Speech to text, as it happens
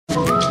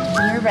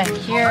We're right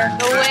here.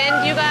 The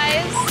wind, you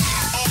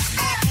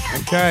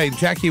guys. Okay,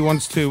 Jackie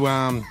wants to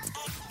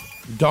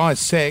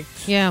dissect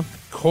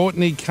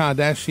Kourtney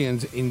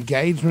Kardashian's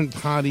engagement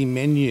party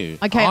menu.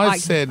 Okay, I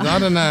said, I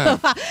don't know.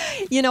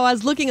 You know, I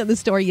was looking at the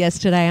story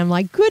yesterday. I'm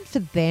like, good for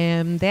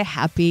them. They're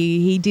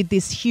happy. He did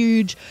this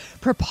huge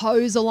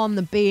proposal on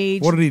the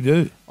beach. What did he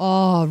do?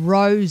 Oh,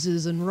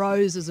 roses and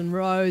roses and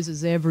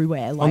roses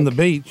everywhere. On the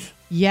beach?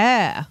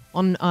 Yeah,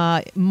 on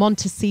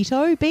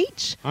Montecito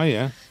Beach. Oh,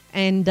 yeah.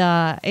 And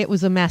it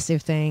was a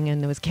massive thing, and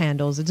there was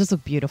candles. It just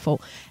looked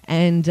beautiful.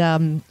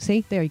 And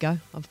see, there you go.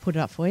 I've put it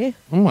up for you.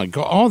 Oh, my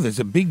God. Oh, there's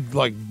a big,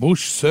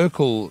 bush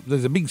circle.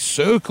 There's a big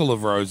circle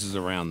of roses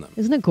around them.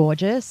 Isn't it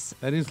gorgeous?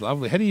 That is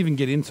lovely. How do you even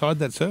get inside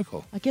that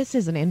circle? I guess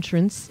there's an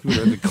entrance. You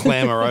have to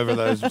clamber over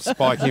those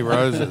spiky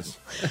roses.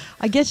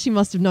 I guess she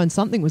must have known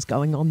something was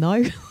going on,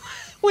 though.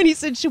 When he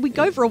said, should we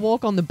go for a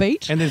walk on the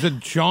beach? And there's a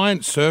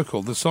giant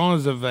circle, the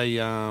size of a,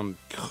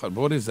 God,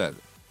 what is that?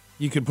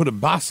 You could put a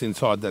bus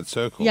inside that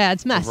circle. Yeah,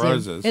 it's massive. Of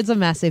roses. It's a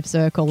massive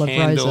circle of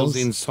roses. Candles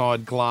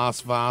inside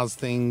glass vase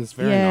things.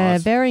 Very nice. Yeah,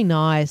 very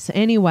nice.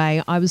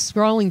 Anyway, I was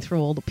scrolling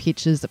through all the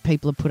pictures that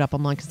people have put up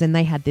online because then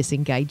they had this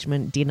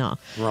engagement dinner.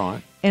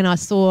 Right. And I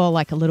saw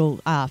like a little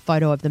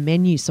photo of the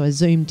menu, so I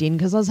zoomed in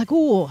because I was like,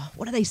 oh,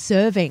 what are they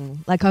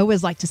serving? Like I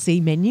always like to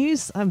see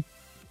menus. I'm,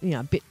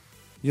 a bit...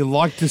 You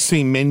like to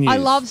see menus? I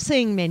love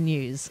seeing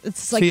menus.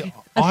 It's like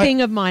a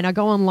thing of mine. I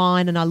go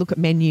online and I look at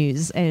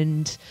menus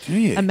and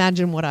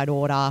imagine what I'd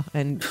order.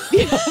 And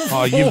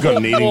oh, you've got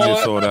an eating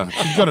disorder.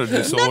 You've got a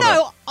disorder.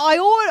 No,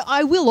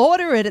 I will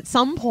order it at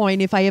some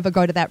point if I ever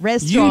go to that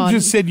restaurant. You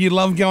just said you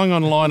love going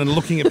online and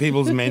looking at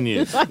people's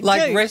menus.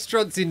 Like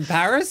restaurants in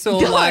Paris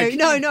or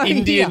no,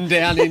 Indian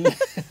down in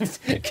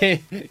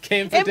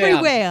Camper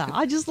everywhere.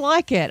 I just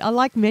like it. I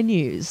like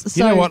menus.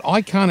 So, you know what?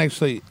 I can't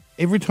actually,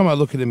 every time I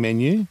look at a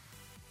menu,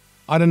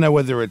 I don't know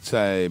whether it's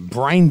a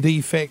brain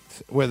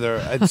defect, whether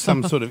it's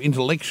some sort of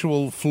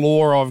intellectual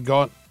flaw I've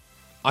got.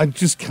 I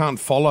just can't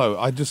follow.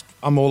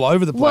 I'm all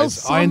over the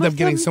place. I end up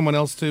getting someone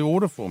else to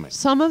order for me.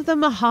 Some of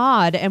them are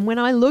hard. And when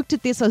I looked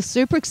at this, I was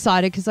super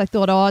excited because I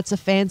thought, oh, it's a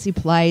fancy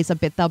place. I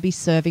bet they'll be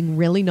serving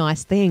really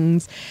nice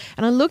things.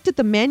 And I looked at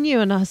the menu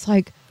and I was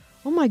like,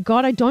 oh, my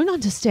God, I don't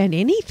understand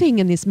anything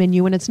in this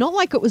menu. And it's not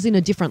like it was in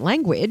a different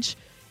language.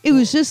 It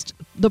was just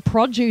the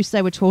produce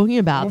they were talking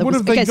about. Well, what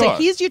have they got? So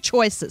here's your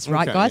choices,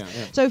 right, guys?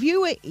 Yeah. So if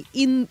you were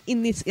in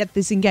this at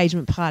this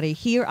engagement party,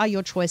 here are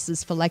your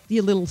choices for like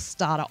your little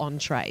starter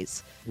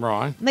entrees.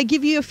 Right. And they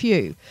give you a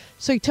few.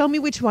 So tell me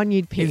which one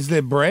you'd pick. Is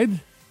there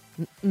bread?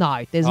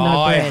 No, there's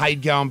no bread. I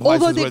hate going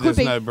places where there's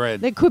no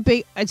bread. There could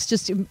be. It's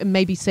just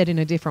maybe said in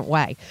a different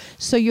way.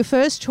 So your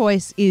first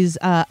choice is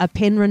a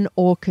Penryn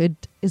orchid.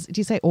 Do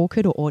you say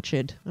orchid or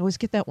orchard? I always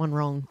get that one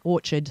wrong.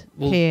 Orchard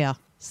pear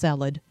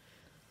salad.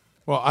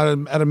 Well,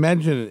 I'd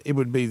imagine it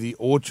would be the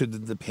orchard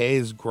that the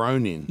pear's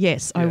grown in.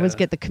 Yes, I always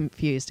get the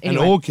confused.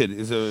 Anyway. An orchid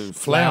is a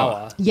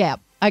flower. Yeah.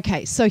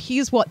 Okay, so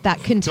here's what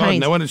that contains. God,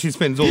 no wonder she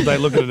spends all day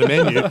looking at the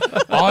menu.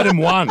 Item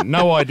 1,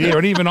 no idea,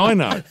 and even I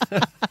know.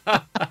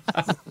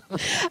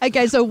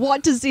 Okay, so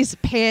what does this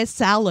pear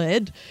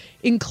salad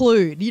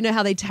include? You know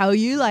how they tell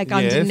you, like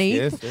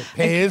underneath? Yes.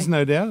 Pears,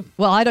 no doubt.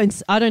 Well, I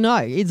don't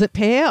know. Is it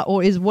pear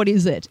or what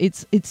is it?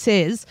 It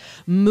says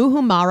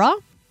muhumara,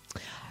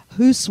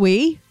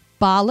 husui,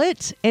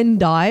 barlet,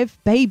 endive,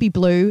 baby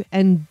blue,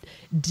 and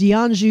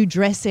Dianjou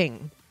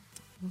dressing.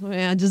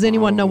 Does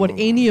anyone know what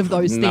any of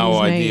those things mean? No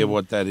idea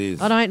what that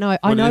is. I don't know.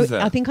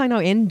 I think I know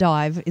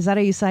endive. Is that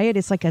how you say it?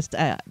 It's like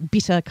a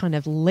bitter kind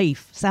of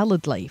leaf,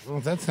 salad leaf. Oh,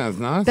 that sounds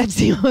nice. That's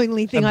the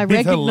only thing I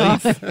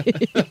recognise.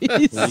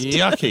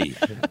 Yucky.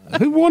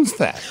 Who wants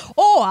that?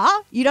 Or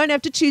you don't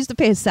have to choose the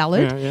pear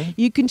salad. Yeah.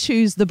 You can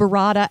choose the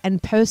burrata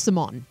and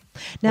persimmon.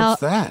 Now,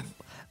 what's that?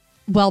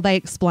 Well, they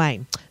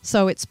explain.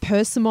 So it's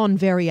persimmon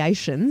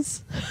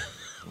variations.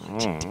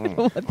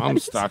 I'm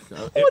stuck.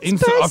 What's I feel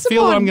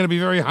persimmon? I'm going to be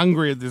very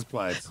hungry at this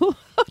place. What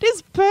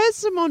is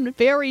persimmon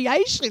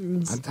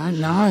variations? I don't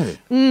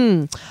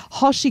know.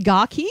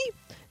 Hoshigaki,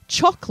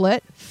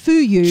 chocolate,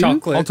 fuyu.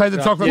 Chocolate. I'll take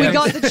the chocolate. We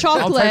got the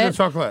chocolate. I'll take the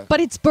chocolate. But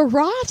it's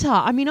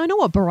burrata. I mean, I know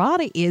what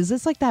burrata is.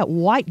 It's like that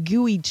white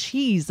gooey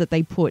cheese that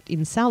they put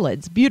in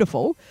salads.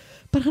 Beautiful.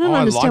 But I don't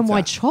understand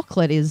why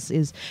chocolate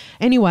is.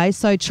 Anyway,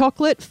 so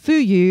chocolate,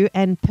 fuyu,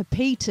 and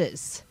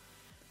pepitas.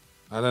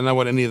 I don't know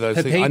what any of those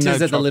things are. Pepitas I know are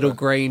the chocolate. little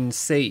green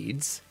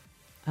seeds.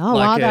 Oh,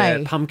 like are a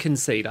they? pumpkin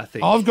seed, I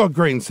think. I've got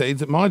green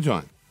seeds at my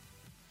joint.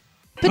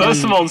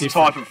 Persimmon's a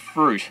type of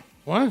fruit.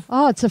 What?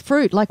 Oh, it's a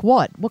fruit. Like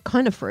what? What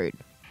kind of fruit?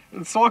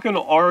 It's like an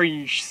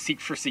orange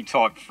citrusy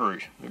type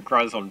fruit that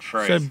grows on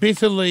trees. So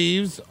bitter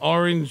leaves,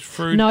 orange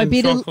fruit, No, and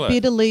chocolate.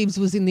 bitter leaves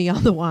was in the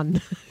other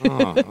one.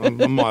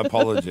 My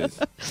apologies.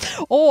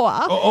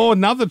 Or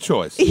another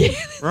choice.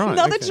 Right,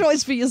 another okay.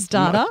 choice for your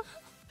starter.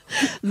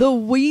 The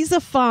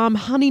Weezer Farm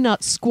Honey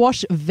Nut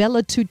Squash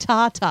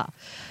Velatutata.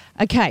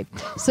 Okay,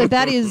 so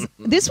that is,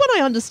 this one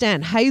I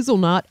understand,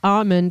 hazelnut,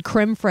 almond,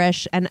 creme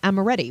fraiche, and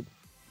amaretti.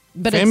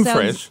 But Creme it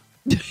sounds...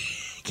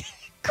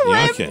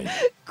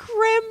 Yucky.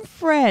 Creme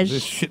fraiche.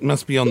 This shit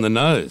must be on the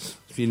nose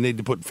if you need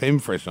to put femme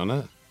fresh on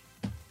it.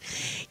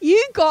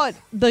 You got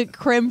the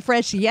creme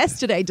fraiche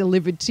yesterday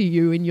delivered to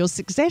you in your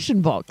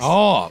Succession box.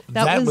 Oh,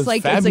 that was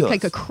like fabulous. it's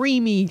like a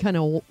creamy kind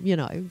of,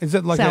 Is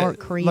it like sour a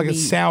creamy, like a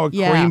sour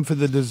cream for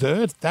the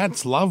dessert?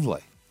 That's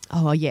lovely.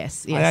 Oh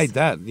yes. I ate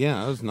that.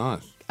 Yeah, that was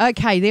nice.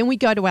 Okay, then we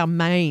go to our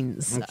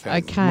mains. Okay.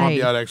 Might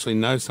be able to actually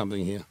know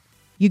something here.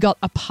 You got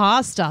a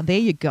pasta. There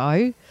you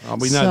go. Oh,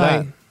 we know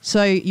that.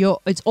 So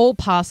it's all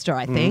pasta,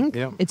 I think.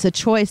 yeah. It's a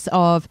choice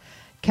of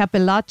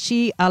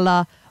cappellacci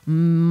alla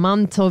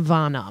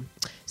mantovana.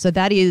 So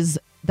that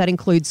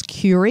includes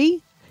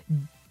curry,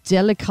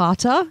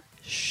 delicata,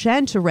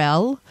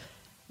 chanterelle,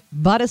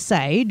 butter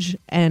sage,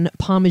 and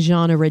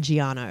parmigiano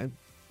reggiano,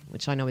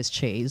 which I know is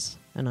cheese,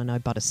 and I know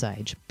butter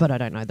sage, but I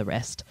don't know the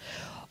rest.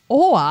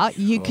 Or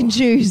you can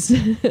choose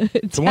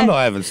It's a wonder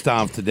I haven't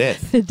starved to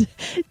death.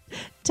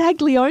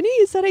 taglioni.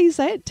 Is that how you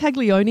say it?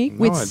 Taglioni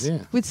No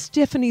idea. with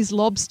Stephanie's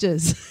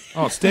lobsters.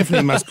 Oh,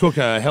 Stephanie must cook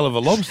a hell of a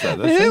lobster,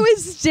 does Who she?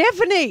 is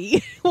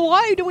Stephanie?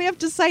 Why do we have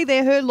to say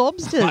they're her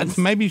lobsters?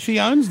 Maybe she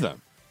owns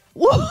them.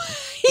 Well,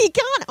 he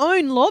can't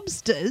own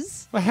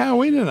lobsters. Well, how are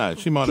we to know?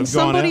 She might Can have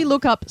gone somebody out.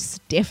 look up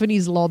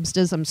Stephanie's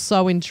lobsters? I'm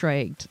so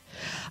intrigued.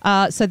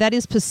 So that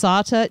is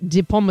passata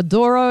di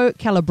pomodoro,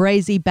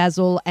 calabrese,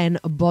 basil,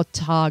 and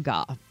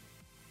botarga.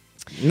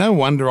 No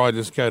wonder I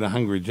just go to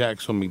Hungry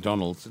Jack's or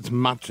McDonald's. It's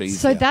much easier.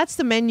 So that's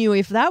the menu.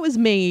 If that was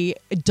me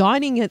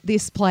dining at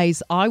this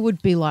place, I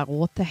would be like,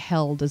 what the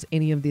hell does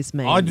any of this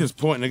mean? I'd just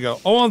point and go,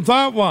 I want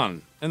that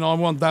one. And I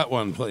want that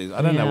one, please.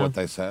 I don't know Yeah. what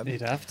they said.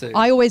 You'd have to.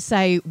 I always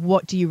say,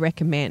 what do you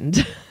recommend?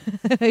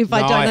 If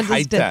I No, don't I understand.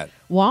 hate that.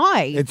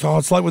 Why? It's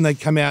like when they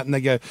come out and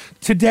they go,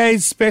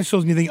 today's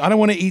specials. And you think, I don't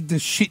want to eat the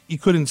shit you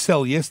couldn't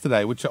sell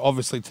yesterday, which are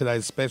obviously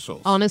today's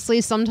specials.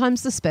 Honestly,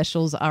 sometimes the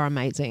specials are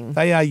amazing.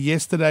 They are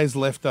yesterday's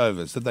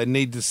leftovers that they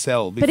need to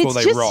sell But before it's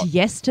they just rot.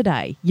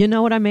 yesterday. You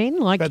know what I mean?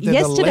 Like But they're the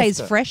yesterday's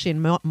lefto- fresh in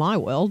my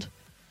world.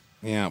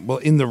 Yeah, well,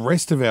 in the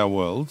rest of our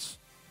worlds,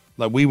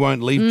 like we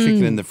won't leave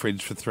chicken in the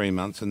fridge for 3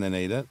 months and then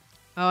eat it.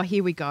 Oh,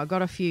 here we go. I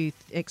got a few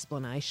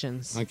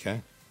explanations.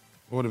 Okay.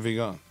 What have you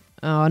got?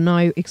 Oh,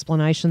 no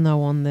explanation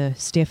though on the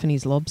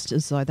Stephanie's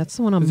lobsters though. That's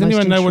the one I'm Does most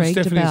anyone know what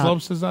intrigued Stephanie's about.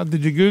 lobsters are?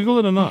 Did you Google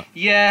it or not?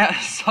 Yeah,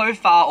 so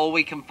far all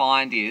we can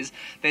find is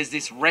there's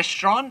this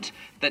restaurant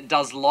that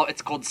does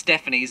it's called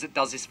Stephanie's. It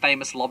does this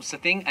famous lobster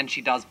thing, and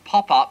she does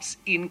pop-ups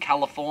in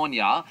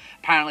California.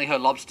 Apparently her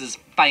lobster's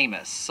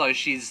famous, so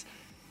she's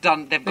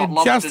done. They've got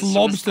They're just lobsters,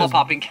 lobsters. pop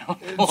up in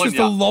California. It's just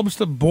a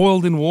lobster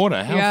boiled in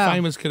water. How Yeah.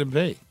 famous could it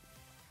be?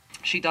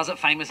 She does it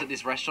famous at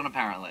this restaurant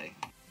apparently.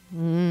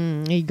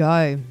 There you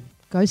go.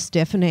 Go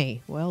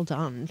Stephanie. Well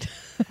done.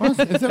 What?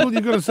 Is that all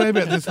you've got to say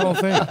about this whole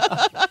thing?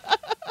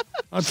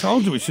 I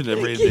told you we should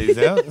have read these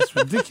out. That's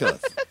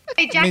ridiculous.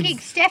 Hey, Jackie, mean-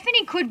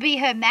 Stephanie could be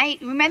her mate.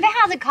 Remember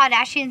how the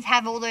Kardashians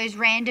have all those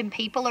random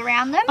people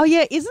around them? Oh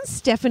yeah, isn't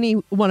Stephanie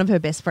one of her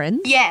best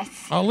friends?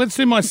 Yes. Oh, let's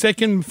do my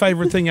second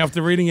favourite thing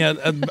after reading out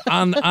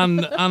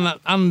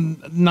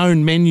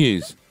unknown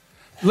menus.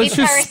 Let's It's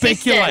her just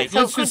speculate. assistant, so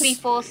Let's it could just be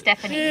for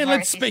Stephanie. yeah, her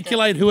let's assistant.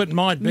 speculate who it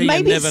might be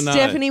Maybe and never know.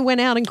 Stephanie went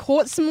out and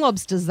caught some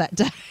lobsters that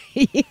day.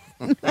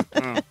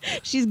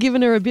 She's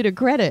given her a bit of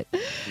credit.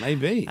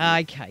 Maybe.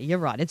 Okay, you're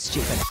right. It's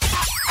stupid.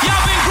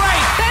 Y'all been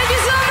great. Thank you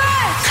so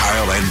much.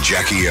 Kyle and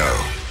Jackie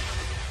O.